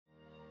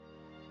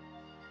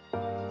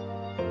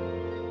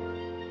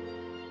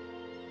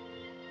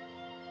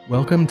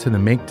Welcome to the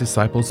Make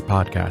Disciples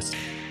podcast,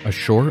 a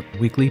short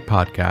weekly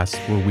podcast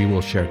where we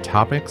will share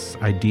topics,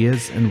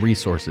 ideas, and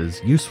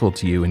resources useful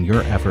to you in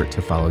your effort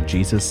to follow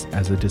Jesus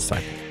as a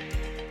disciple.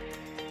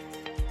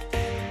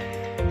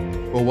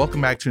 Well, welcome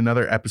back to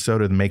another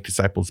episode of the Make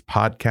Disciples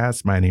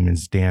podcast. My name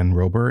is Dan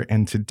Roeber,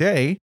 and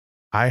today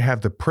I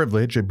have the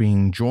privilege of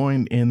being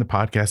joined in the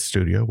podcast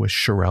studio with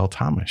Sherrell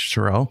Thomas.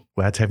 Sherrell,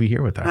 glad to have you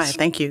here with us. Hi,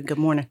 thank you. Good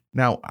morning.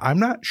 Now, I'm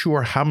not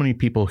sure how many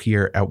people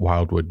here at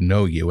Wildwood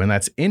know you, and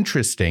that's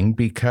interesting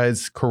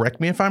because,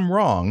 correct me if I'm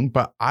wrong,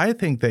 but I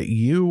think that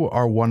you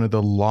are one of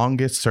the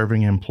longest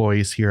serving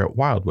employees here at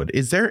Wildwood.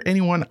 Is there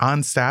anyone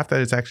on staff that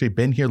has actually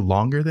been here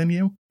longer than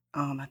you?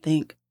 I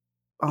think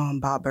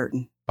Bob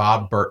Burton.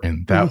 Bob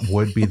Burton. That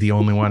would be the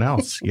only one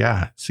else.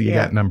 Yeah. So you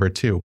got number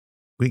two.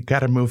 We got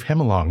to move him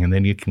along, and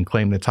then you can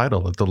claim the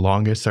title of the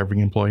longest serving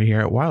employee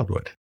here at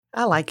Wildwood.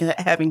 I like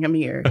having him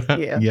here.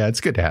 Yeah. Yeah,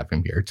 it's good to have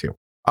him here too.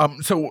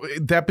 So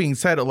that being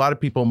said, a lot of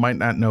people might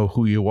not know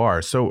who you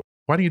are. So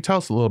why don't you tell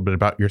us a little bit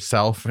about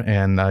yourself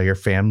and your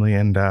family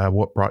and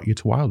what brought you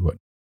to Wildwood?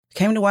 I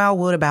came to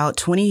Wildwood about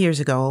 20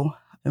 years ago.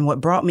 And what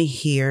brought me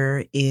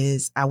here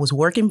is I was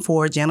working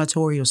for a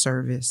janitorial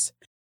service.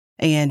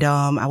 And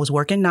I was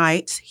working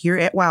nights here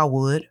at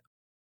Wildwood.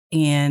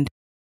 And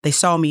they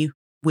saw me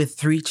with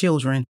 3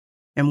 children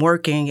and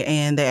working,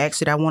 and they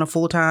asked if I want a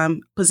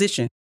full-time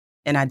position.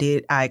 And I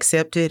did. I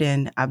accepted,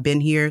 and I've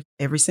been here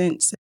ever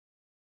since.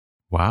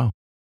 Wow.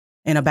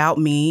 And about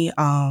me,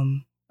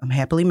 I'm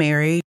happily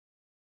married.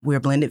 We're a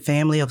blended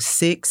family of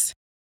 6.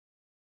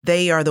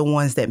 They are the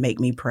ones that make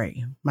me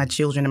pray, my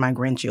children and my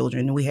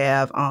grandchildren. We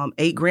have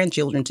 8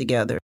 grandchildren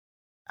together.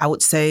 I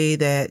would say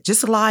that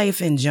just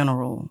life in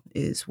general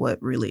is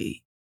what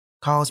really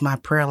caused my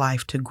prayer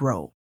life to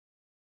grow.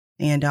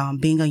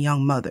 And being a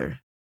young mother.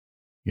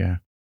 Yeah.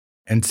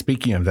 And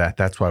speaking of that,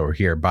 that's why we're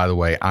here. By the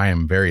way, I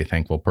am very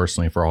thankful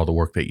personally for all the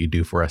work that you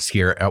do for us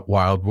here at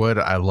Wildwood.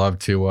 I love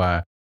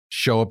to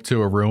show up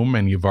to a room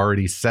and you've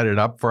already set it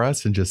up for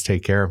us and just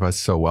take care of us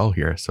so well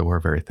here. So we're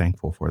very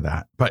thankful for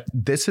that. But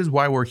this is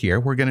why we're here.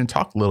 We're going to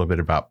talk a little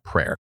bit about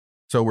prayer.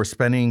 So we're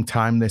spending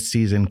time this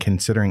season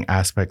considering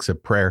aspects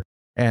of prayer.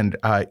 And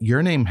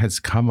your name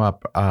has come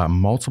up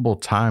multiple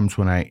times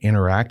when I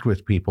interact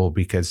with people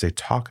because they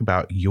talk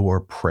about your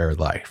prayer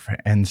life.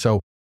 And so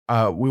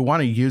we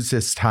want to use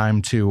this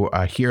time to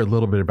hear a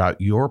little bit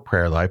about your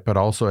prayer life, but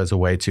also as a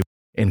way to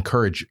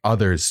encourage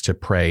others to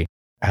pray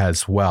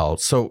as well.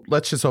 So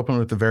let's just open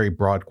with a very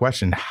broad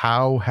question.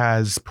 How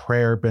has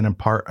prayer been a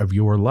part of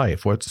your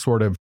life? What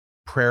sort of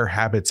prayer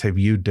habits have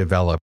you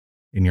developed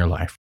in your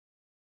life?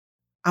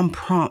 I'm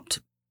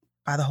prompted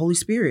by the Holy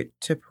Spirit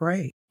to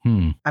pray.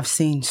 I've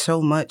seen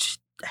so much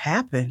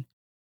happen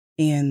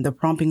in the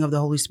prompting of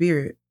the Holy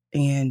Spirit,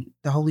 and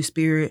the Holy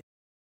Spirit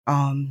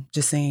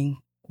just saying,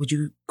 would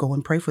you go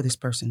and pray for this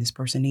person? This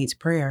person needs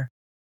prayer.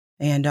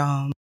 And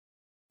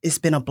it's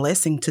been a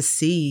blessing to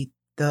see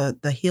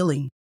the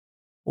healing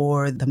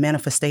or the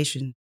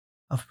manifestation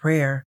of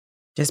prayer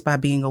just by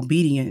being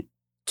obedient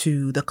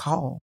to the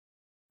call.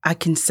 I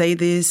can say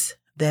this,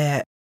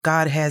 that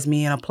God has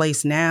me in a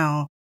place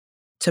now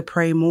to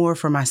pray more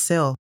for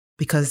myself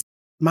because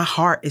my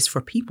heart is for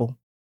people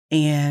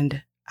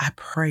and I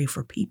pray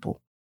for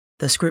people.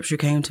 The scripture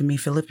came to me,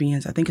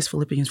 Philippians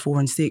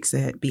 4:6,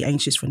 that be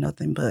anxious for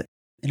nothing, but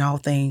in all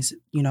things,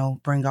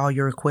 bring all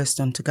your requests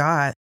unto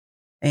God,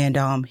 and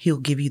he'll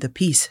give you the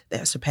peace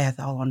that surpasseth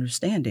all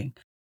understanding.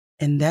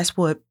 And that's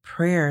what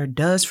prayer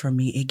does for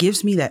me. It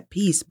gives me that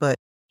peace, but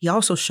he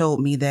also showed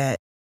me that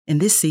in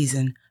this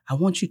season, I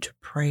want you to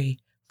pray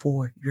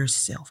for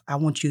yourself. I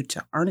want you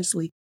to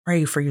earnestly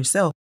pray for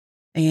yourself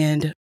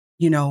and,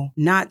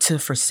 not to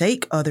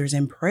forsake others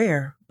in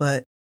prayer,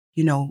 but,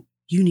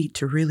 you need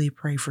to really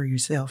pray for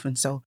yourself. And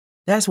so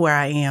that's where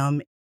I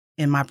am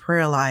in my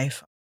prayer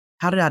life.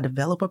 How did I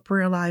develop a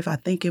prayer life? I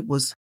think it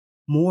was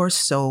more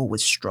so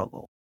with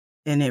struggle,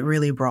 and it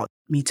really brought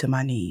me to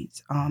my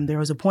knees. There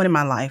was a point in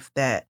my life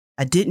that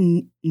I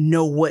didn't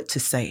know what to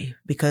say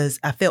because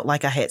I felt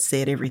like I had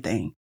said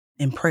everything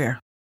in prayer.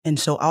 And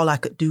so all I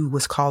could do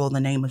was call on the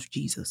name of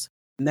Jesus.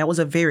 And that was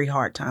a very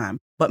hard time.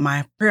 But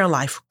my prayer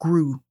life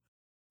grew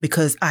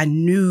because I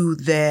knew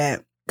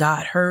that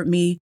God heard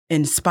me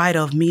in spite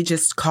of me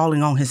just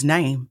calling on his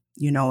name.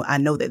 I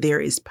know that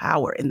there is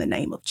power in the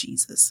name of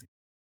Jesus.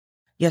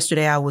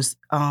 Yesterday I was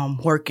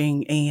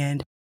working,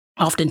 and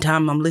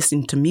oftentimes I'm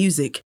listening to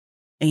music,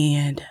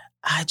 and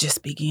I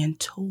just began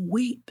to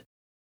weep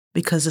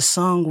because the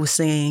song was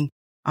saying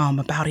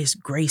about his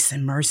grace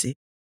and mercy,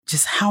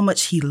 just how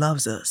much he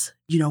loves us.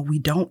 We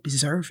don't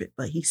deserve it,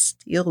 but he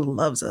still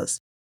loves us.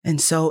 And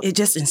so it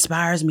just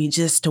inspires me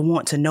just to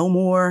want to know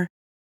more,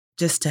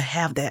 just to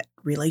have that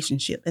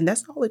relationship. And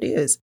that's all it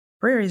is.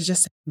 Prayer is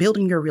just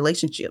building your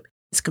relationship.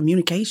 It's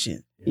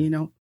communication,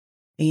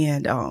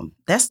 And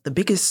that's the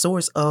biggest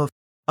source of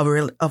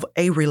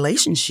a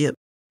relationship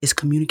is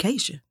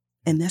communication.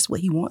 And that's what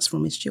he wants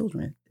from his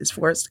children, is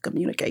for us to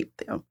communicate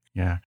with them.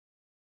 Yeah.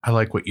 I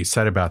like what you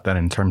said about that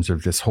in terms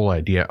of this whole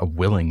idea of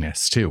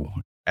willingness too.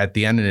 at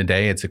the end of the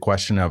day, it's a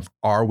question of,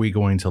 are we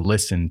going to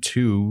listen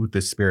to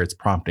the Spirit's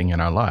prompting in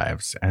our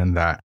lives? And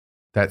that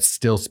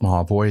still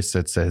small voice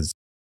that says,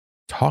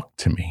 talk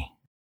to me,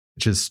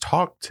 just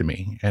talk to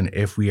me. And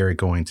if we are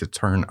going to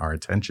turn our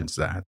attention to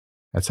that,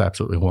 that's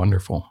absolutely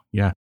wonderful.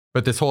 Yeah.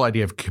 But this whole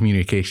idea of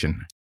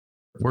communication,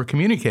 we're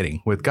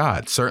communicating with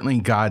God.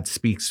 Certainly God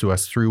speaks to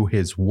us through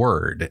his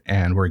word,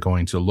 and we're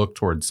going to look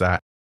towards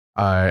that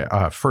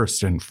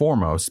first and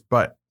foremost,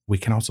 but we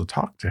can also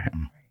talk to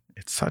him.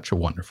 It's such a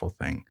wonderful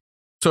thing.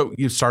 So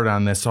you started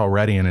on this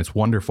already, and it's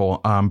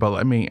wonderful. But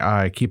let me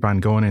keep on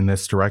going in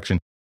this direction.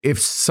 If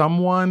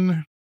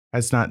someone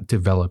has not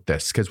developed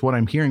this, because what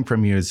I'm hearing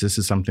from you is this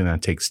is something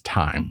that takes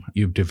time.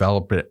 You've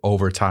developed it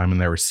over time,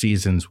 and there were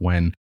seasons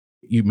when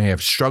you may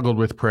have struggled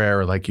with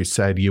prayer, or like you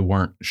said, you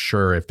weren't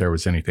sure if there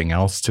was anything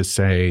else to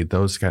say,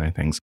 those kind of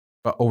things.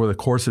 But over the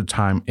course of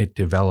time, it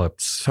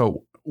develops.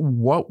 So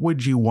what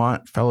would you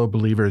want fellow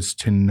believers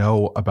to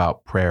know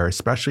about prayer,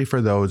 especially for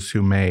those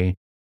who may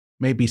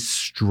be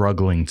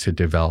struggling to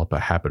develop a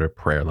habit of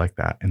prayer like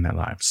that in their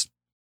lives?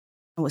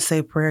 I would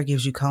say prayer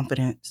gives you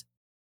confidence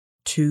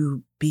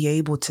to be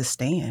able to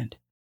stand.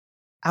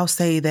 I'll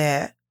say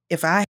that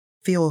if I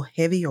feel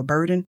heavy or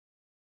burdened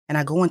and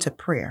I go into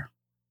prayer,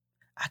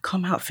 I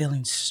come out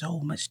feeling so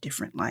much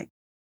different. Like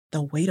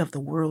the weight of the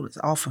world is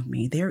off of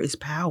me. There is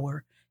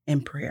power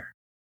in prayer.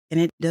 And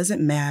it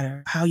doesn't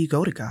matter how you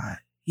go to God.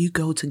 You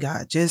go to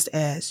God just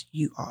as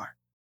you are.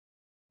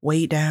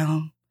 Weighed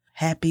down,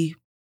 happy,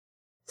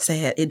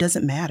 sad. It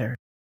doesn't matter.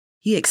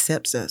 He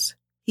accepts us.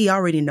 He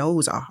already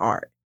knows our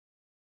heart.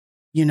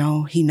 You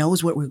know, he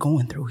knows what we're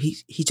going through.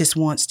 He just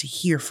wants to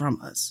hear from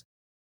us.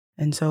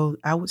 And so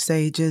I would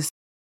say just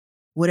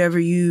whatever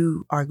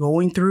you are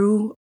going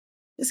through,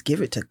 just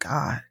give it to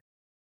God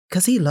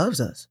because he loves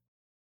us.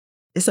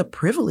 It's a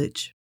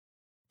privilege.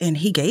 And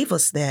he gave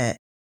us that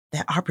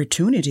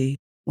opportunity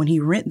when he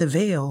rent the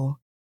veil,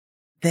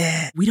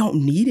 that we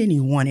don't need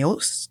anyone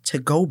else to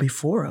go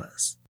before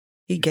us.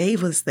 He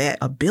gave us that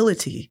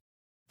ability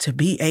to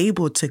be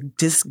able to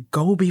just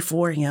go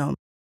before him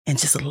and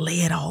just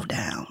lay it all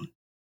down.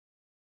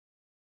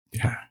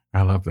 Yeah,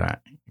 I love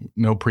that.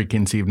 No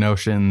preconceived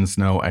notions,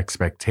 no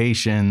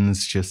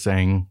expectations, just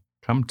saying,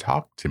 come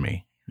talk to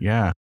me.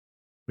 Yeah,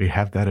 we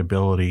have that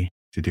ability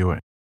to do it.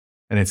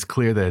 And it's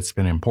clear that it's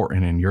been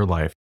important in your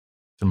life.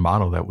 It's a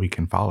model that we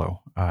can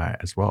follow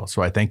as well.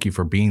 So I thank you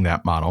for being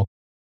that model.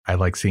 I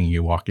like seeing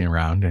you walking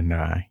around and,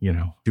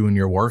 doing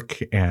your work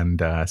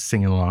and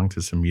singing along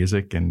to some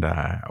music and,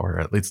 or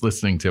at least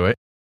listening to it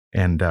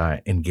and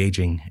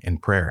engaging in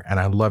prayer. And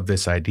I love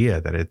this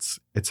idea that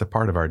it's a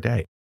part of our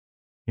day.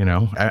 You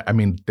know, I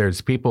mean,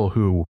 there's people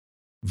who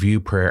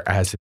view prayer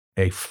as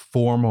a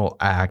formal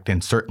act,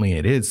 and certainly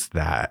it is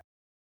that.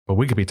 But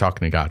we could be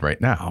talking to God right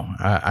now.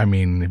 I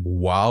mean,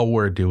 while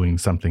we're doing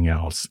something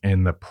else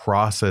in the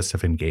process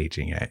of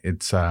engaging it,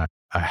 it's a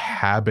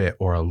habit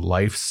or a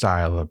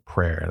lifestyle of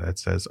prayer that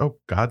says, oh,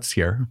 God's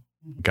here.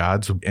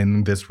 God's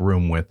in this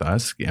room with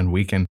us, and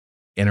we can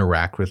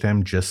interact with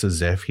him just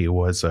as if he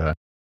was a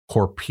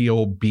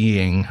corporeal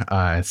being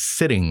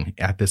sitting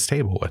at this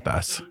table with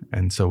us.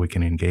 And so we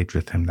can engage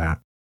with him that.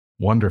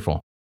 Wonderful.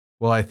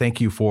 Well, I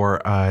thank you for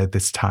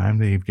this time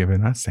that you've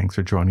given us. Thanks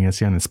for joining us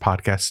here in this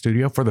podcast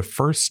studio for the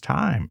first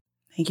time.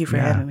 Thank you for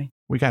having me.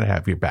 We got to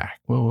have you back.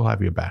 We'll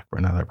have you back for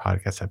another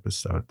podcast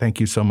episode. Thank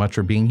you so much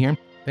for being here.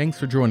 Thanks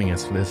for joining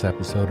us for this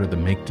episode of the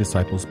Make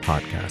Disciples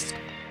podcast.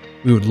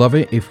 We would love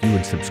it if you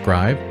would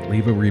subscribe,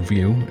 leave a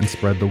review, and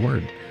spread the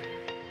word.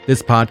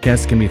 This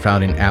podcast can be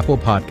found in Apple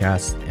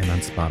Podcasts and on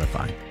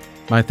Spotify.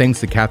 My thanks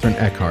to Catherine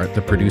Eckhart,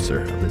 the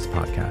producer of this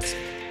podcast.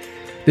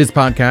 This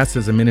podcast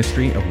is a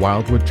ministry of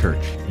Wildwood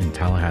Church in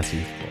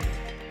Tallahassee,